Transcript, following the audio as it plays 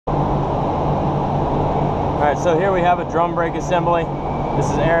Alright, so here we have a drum brake assembly.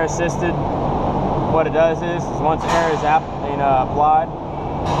 This is air assisted. What it does is once air is applied,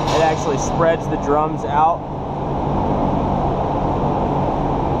 it actually spreads the drums out.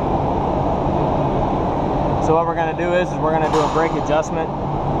 So what we're going to do is we're going to do a brake adjustment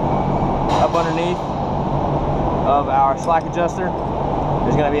up underneath of our slack adjuster.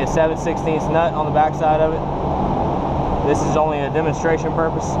 There's going to be a 7/16 nut on the back side of it. This is only a demonstration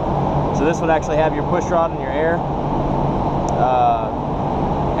purpose. So this would actually have your push rod and your air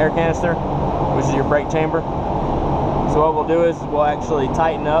canister, which is your brake chamber. So what we'll do is we'll actually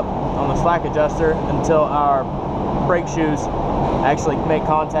tighten up on the slack adjuster until our brake shoes actually make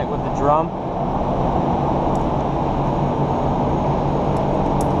contact with the drum.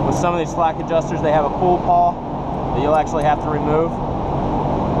 With some of these slack adjusters, they have a pull pawl that you'll actually have to remove.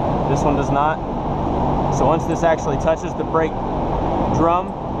 This one does not. So once this actually touches the brake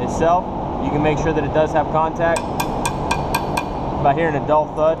drum itself, you can make sure that it does have contact by hearing a dull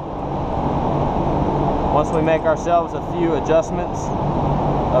thud. Once we make ourselves a few adjustments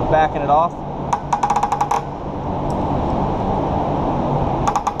of backing it off,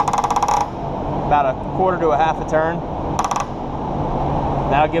 about a quarter to a half a turn,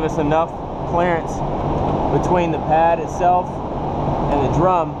 that'll give us enough clearance between the pad itself and the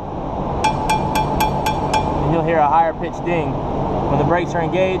drum, and you'll hear a higher pitched ding. When the brakes are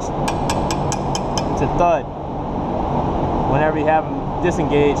engaged, it's a thud. Whenever you have them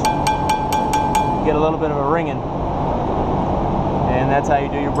disengaged, you get a little bit of a ringing, and that's how you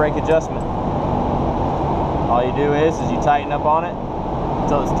do your brake adjustment. All you do is you tighten up on it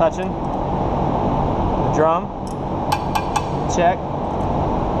until it's touching the drum, check,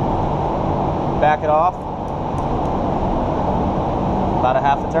 back it off, about a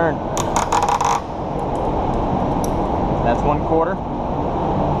half a turn. That's 1/4.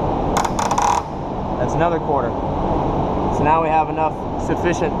 That's another quarter. So now we have enough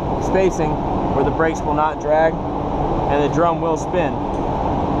sufficient spacing where the brakes will not drag and the drum will spin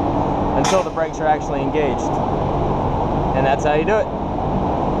until the brakes are actually engaged. And that's how you do it.